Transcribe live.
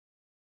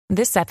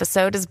This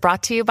episode is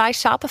brought to you by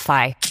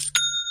Shopify.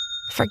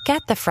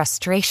 Forget the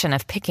frustration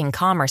of picking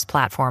commerce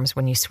platforms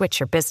when you switch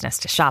your business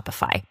to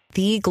Shopify,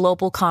 the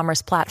global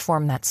commerce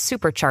platform that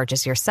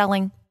supercharges your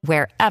selling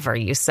wherever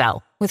you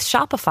sell. With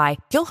Shopify,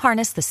 you'll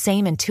harness the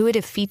same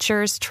intuitive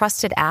features,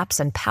 trusted apps,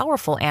 and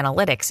powerful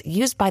analytics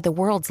used by the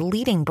world's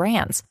leading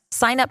brands.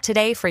 Sign up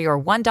today for your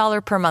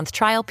 $1 per month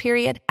trial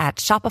period at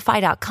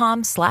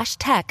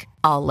shopify.com/tech,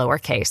 all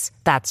lowercase.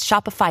 That's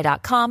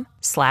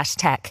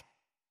shopify.com/tech.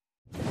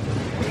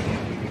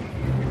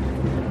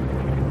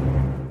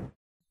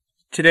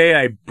 Today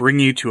I bring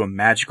you to a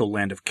magical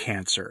land of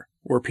cancer,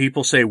 where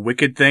people say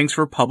wicked things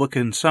for public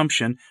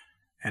consumption,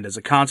 and as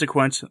a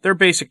consequence, their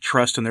basic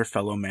trust in their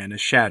fellow man is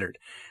shattered.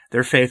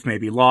 Their faith may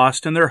be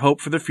lost, and their hope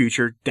for the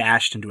future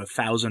dashed into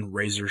 1,000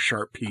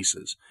 razor-sharp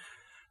pieces.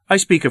 I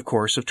speak, of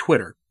course, of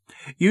Twitter.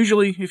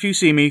 Usually, if you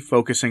see me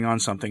focusing on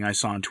something I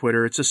saw on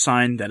Twitter, it's a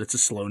sign that it's a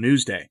slow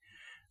news day.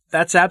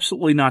 That's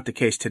absolutely not the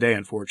case today,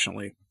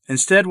 unfortunately.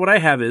 Instead, what I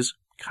have is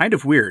kind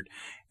of weird,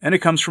 and it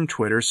comes from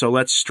Twitter, so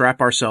let's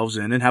strap ourselves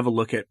in and have a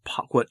look at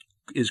what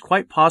is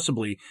quite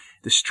possibly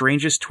the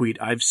strangest tweet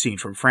I've seen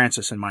from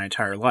Francis in my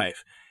entire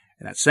life.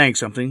 And that's saying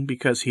something,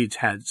 because he's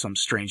had some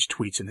strange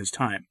tweets in his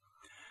time.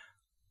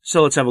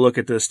 So let's have a look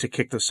at this to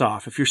kick this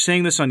off. If you're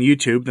seeing this on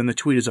YouTube, then the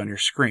tweet is on your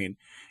screen.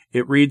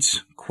 It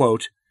reads,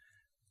 quote,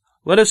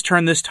 "Let us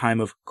turn this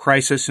time of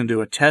crisis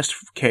into a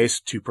test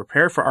case to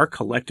prepare for our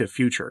collective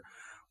future.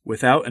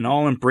 Without an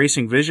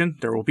all-embracing vision,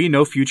 there will be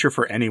no future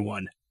for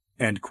anyone."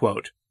 End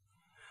quote.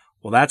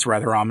 Well, that's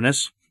rather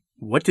ominous.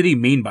 What did he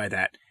mean by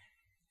that?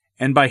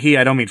 And by he,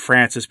 I don't mean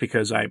Francis,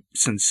 because I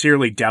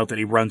sincerely doubt that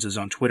he runs his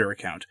own Twitter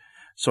account.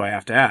 So I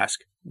have to ask,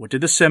 what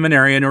did the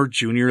seminarian or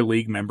junior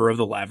league member of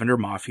the Lavender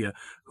Mafia,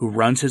 who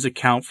runs his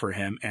account for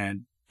him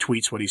and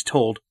tweets what he's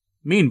told,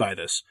 mean by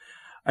this?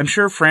 I'm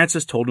sure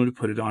Francis told him to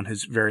put it on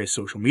his various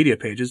social media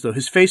pages, though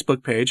his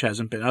Facebook page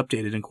hasn't been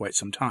updated in quite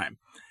some time.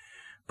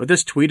 But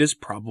this tweet is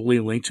probably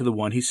linked to the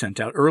one he sent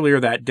out earlier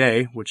that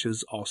day, which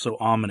is also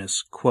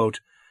ominous. Quote,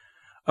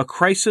 "A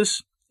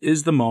crisis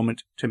is the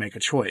moment to make a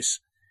choice.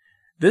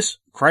 This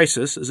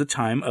crisis is a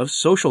time of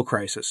social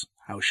crisis.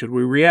 How should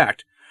we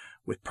react?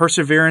 With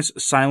perseverance,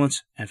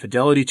 silence, and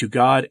fidelity to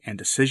God and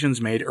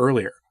decisions made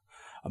earlier.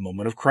 A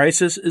moment of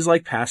crisis is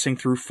like passing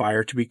through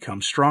fire to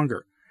become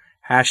stronger.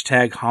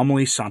 Hashtag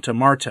homily Santa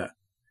Marta."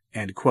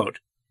 End quote.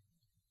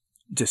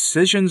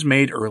 Decisions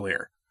made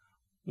earlier.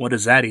 What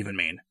does that even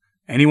mean?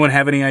 Anyone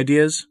have any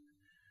ideas?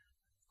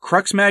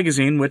 Crux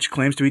magazine, which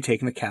claims to be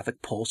taking the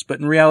Catholic pulse, but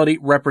in reality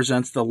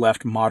represents the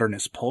left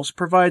modernist pulse,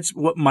 provides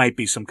what might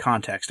be some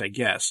context, I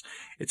guess.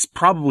 It's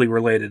probably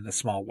related in a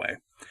small way.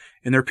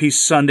 In their piece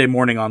Sunday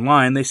Morning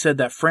Online, they said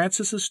that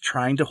Francis is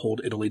trying to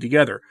hold Italy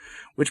together,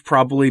 which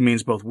probably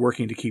means both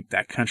working to keep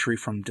that country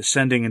from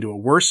descending into a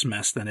worse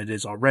mess than it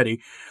is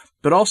already,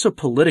 but also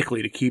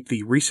politically to keep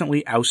the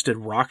recently ousted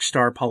rock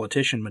star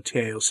politician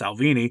Matteo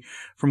Salvini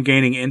from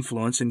gaining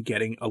influence and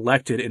getting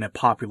elected in a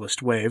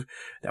populist wave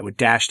that would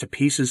dash to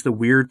pieces the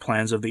weird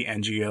plans of the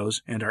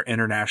NGOs and our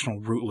international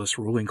rootless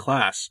ruling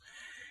class.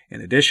 In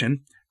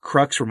addition,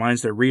 Crux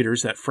reminds their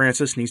readers that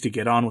Francis needs to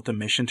get on with the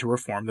mission to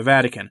reform the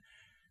Vatican.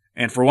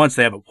 And for once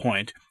they have a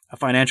point. A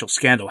financial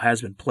scandal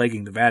has been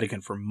plaguing the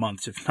Vatican for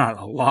months, if not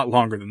a lot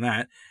longer than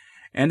that,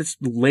 and it's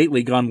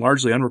lately gone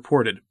largely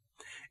unreported.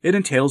 It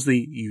entails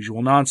the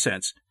usual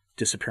nonsense: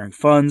 disappearing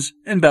funds,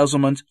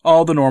 embezzlement,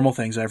 all the normal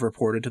things I've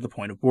reported to the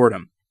point of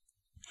boredom.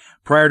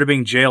 Prior to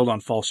being jailed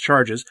on false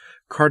charges,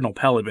 Cardinal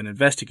Pell had been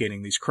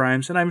investigating these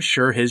crimes, and I'm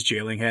sure his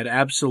jailing had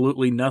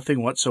absolutely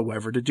nothing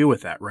whatsoever to do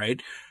with that,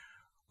 right?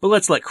 But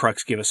let's let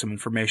Crux give us some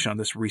information on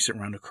this recent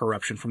round of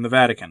corruption from the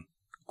Vatican.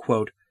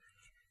 Quote,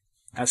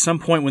 "At some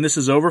point when this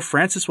is over,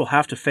 Francis will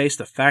have to face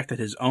the fact that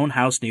his own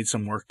house needs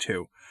some work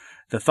too.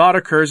 The thought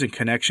occurs in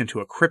connection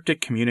to a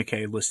cryptic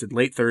communique listed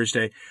late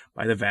Thursday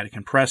by the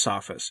Vatican press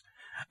office,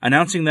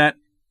 announcing that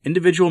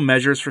individual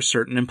measures for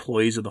certain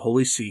employees of the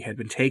Holy See had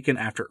been taken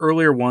after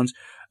earlier ones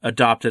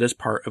adopted as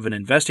part of an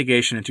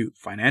investigation into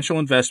financial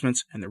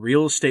investments and the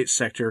real estate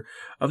sector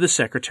of the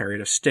Secretariat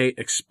of State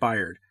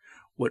expired.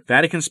 What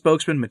Vatican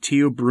spokesman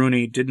Matteo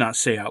Bruni did not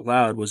say out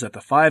loud was that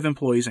the 5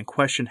 employees in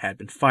question had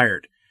been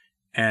fired.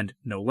 And,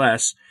 no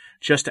less,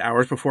 just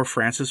hours before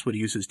Francis would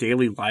use his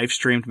daily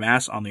live-streamed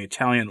Mass on the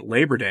Italian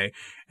Labor Day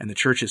and the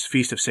Church's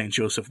Feast of St.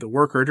 Joseph the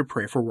Worker to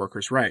pray for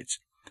workers' rights.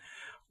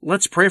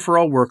 Let's pray for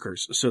all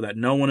workers, so that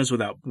no one is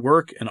without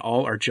work and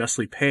all are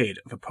justly paid,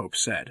 the Pope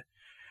said.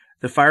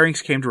 The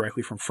firings came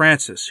directly from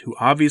Francis, who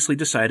obviously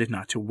decided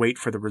not to wait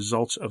for the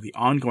results of the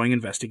ongoing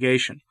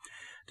investigation,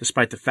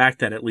 despite the fact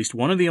that at least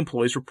one of the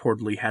employees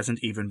reportedly hasn't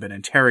even been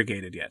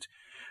interrogated yet.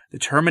 The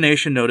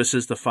termination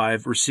notices the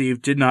 5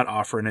 received did not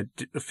offer an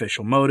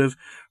official motive,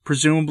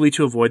 presumably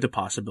to avoid the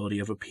possibility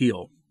of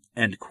appeal."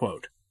 End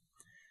quote.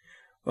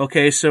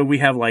 Okay, so we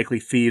have likely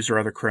thieves or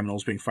other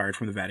criminals being fired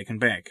from the Vatican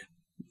Bank.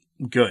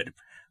 Good.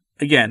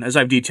 Again, as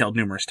I've detailed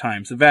numerous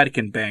times, the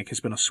Vatican Bank has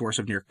been a source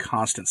of near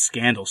constant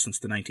scandal since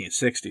the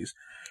 1960s,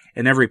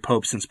 and every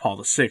pope since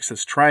Paul VI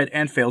has tried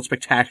and failed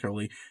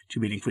spectacularly to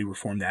meaningfully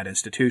reform that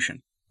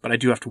institution. But I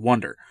do have to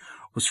wonder,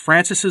 Was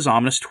Francis's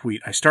ominous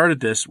tweet, "I started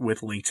this,"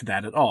 with link to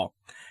that at all?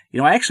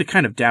 I actually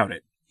kind of doubt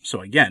it.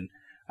 So again,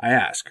 I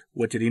ask,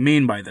 what did he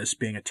mean by this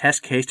being a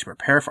test case to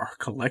prepare for our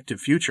collective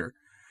future?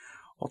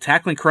 While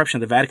tackling corruption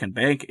at the Vatican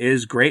Bank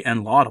is great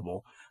and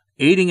laudable,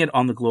 aiding it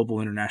on the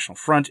global international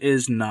front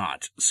is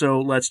not. So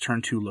let's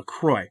turn to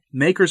LaCroix,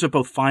 makers of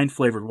both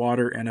fine-flavored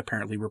water and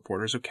apparently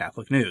reporters of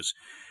Catholic news.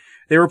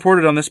 They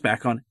reported on this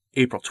back on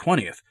April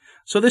 20th,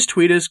 so this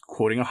tweet is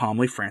quoting a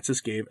homily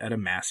Francis gave at a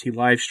mass he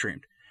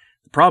live-streamed.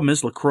 The problem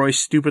is LaCroix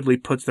stupidly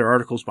puts their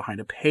articles behind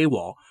a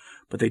paywall,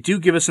 but they do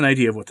give us an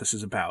idea of what this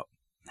is about.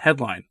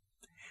 Headline: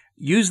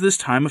 Use this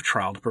time of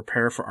trial to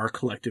prepare for our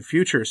collective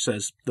future,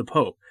 says the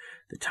Pope.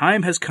 The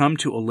time has come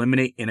to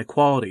eliminate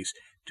inequalities,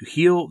 to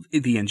heal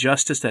the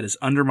injustice that is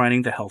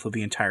undermining the health of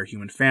the entire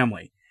human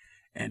family.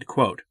 End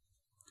quote.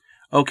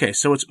 Okay,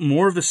 so it's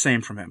more of the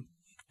same from him.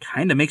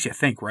 Kinda makes you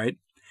think, right?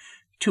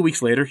 2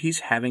 weeks later, he's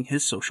having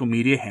his social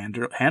media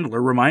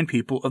handler remind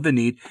people of the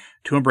need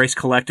to embrace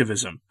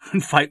collectivism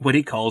and fight what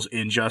he calls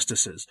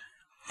injustices.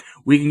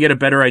 We can get a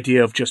better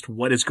idea of just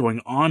what is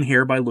going on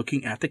here by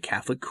looking at the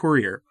Catholic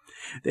Courier.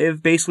 They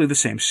have basically the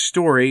same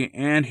story,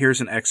 and here's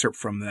an excerpt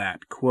from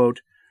that.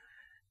 Quote,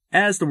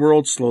 "As the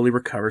world slowly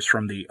recovers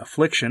from the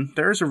affliction,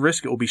 there is a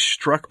risk it will be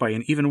struck by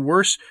an even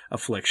worse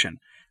affliction,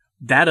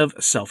 that of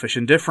selfish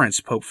indifference,"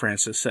 Pope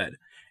Francis said.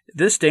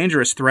 "This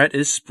dangerous threat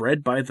is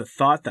spread by the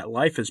thought that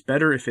life is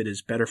better if it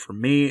is better for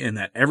me, and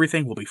that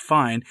everything will be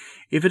fine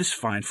if it is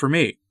fine for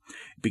me.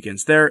 It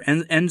begins there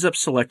and ends up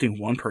selecting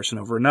one person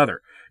over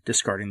another,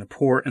 discarding the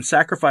poor and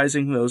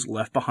sacrificing those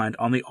left behind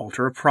on the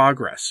altar of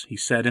progress," he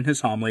said in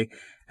his homily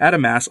at a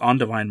Mass on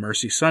Divine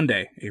Mercy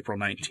Sunday, April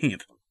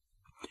 19th.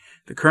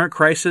 The current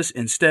crisis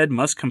instead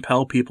must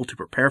compel people to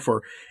prepare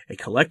for a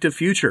collective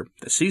future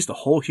that sees the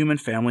whole human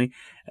family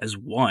as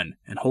one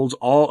and holds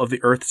all of the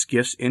earth's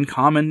gifts in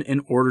common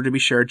in order to be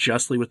shared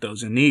justly with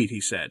those in need,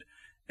 he said.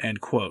 End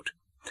quote.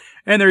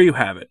 And there you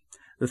have it.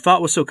 The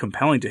thought was so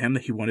compelling to him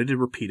that he wanted to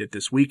repeat it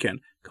this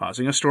weekend,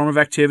 causing a storm of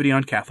activity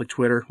on Catholic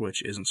Twitter,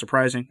 which isn't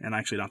surprising and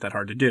actually not that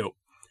hard to do.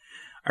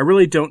 I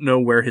really don't know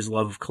where his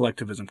love of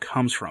collectivism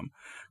comes from.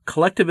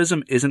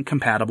 Collectivism isn't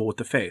compatible with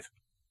the faith.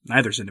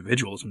 Neither is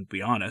individualism, to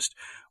be honest.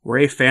 We're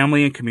a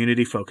family and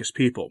community-focused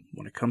people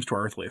when it comes to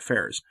our earthly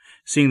affairs,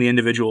 seeing the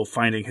individual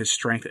finding his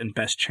strength and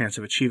best chance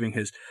of achieving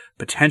his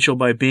potential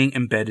by being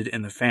embedded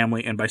in the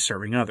family and by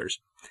serving others.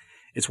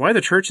 It's why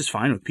the church is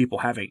fine with people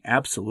having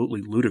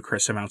absolutely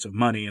ludicrous amounts of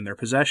money in their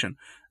possession,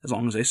 as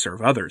long as they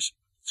serve others.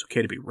 It's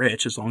okay to be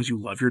rich as long as you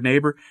love your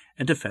neighbor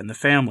and defend the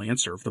family and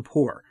serve the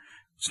poor.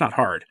 It's not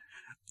hard.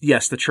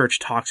 Yes, the church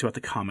talks about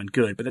the common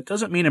good, but that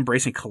doesn't mean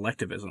embracing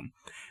collectivism.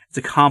 It's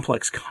a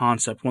complex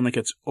concept, one that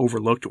gets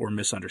overlooked or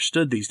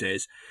misunderstood these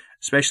days,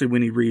 especially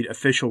when you read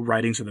official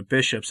writings of the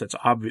bishops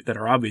that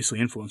are obviously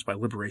influenced by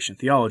liberation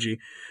theology,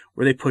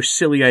 where they push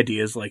silly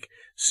ideas like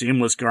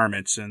seamless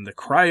garments and the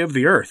cry of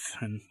the earth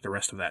and the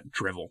rest of that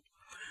drivel.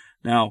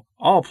 Now,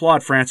 I'll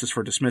applaud Francis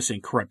for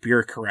dismissing corrupt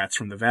bureaucrats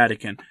from the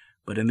Vatican,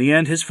 but in the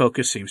end, his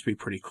focus seems to be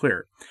pretty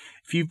clear.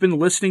 If you've been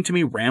listening to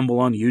me ramble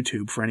on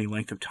YouTube for any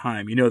length of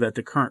time, you know that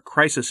the current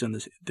crisis in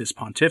this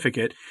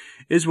pontificate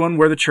is one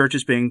where the church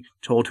is being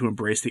told to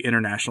embrace the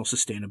international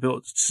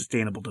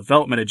sustainable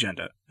development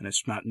agenda. And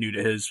it's not new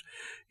to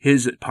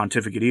his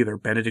pontificate either.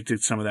 Benedict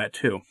did some of that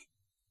too.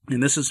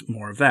 And this is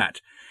more of that.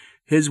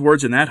 His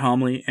words in that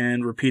homily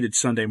and repeated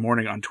Sunday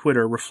morning on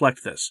Twitter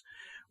reflect this,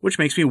 which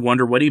makes me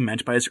wonder what he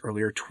meant by his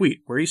earlier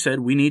tweet, where he said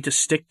we need to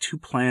stick to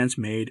plans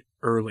made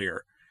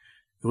earlier.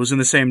 It was in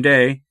the same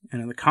day,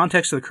 and in the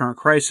context of the current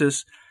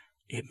crisis,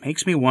 it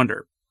makes me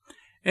wonder.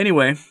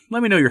 Anyway,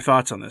 let me know your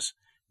thoughts on this.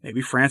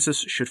 Maybe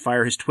Francis should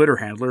fire his Twitter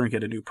handler and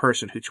get a new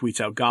person who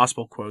tweets out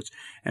gospel quotes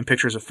and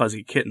pictures of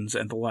fuzzy kittens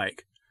and the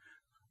like.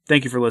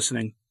 Thank you for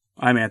listening.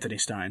 I'm Anthony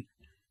Stein.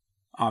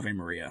 Ave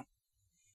Maria.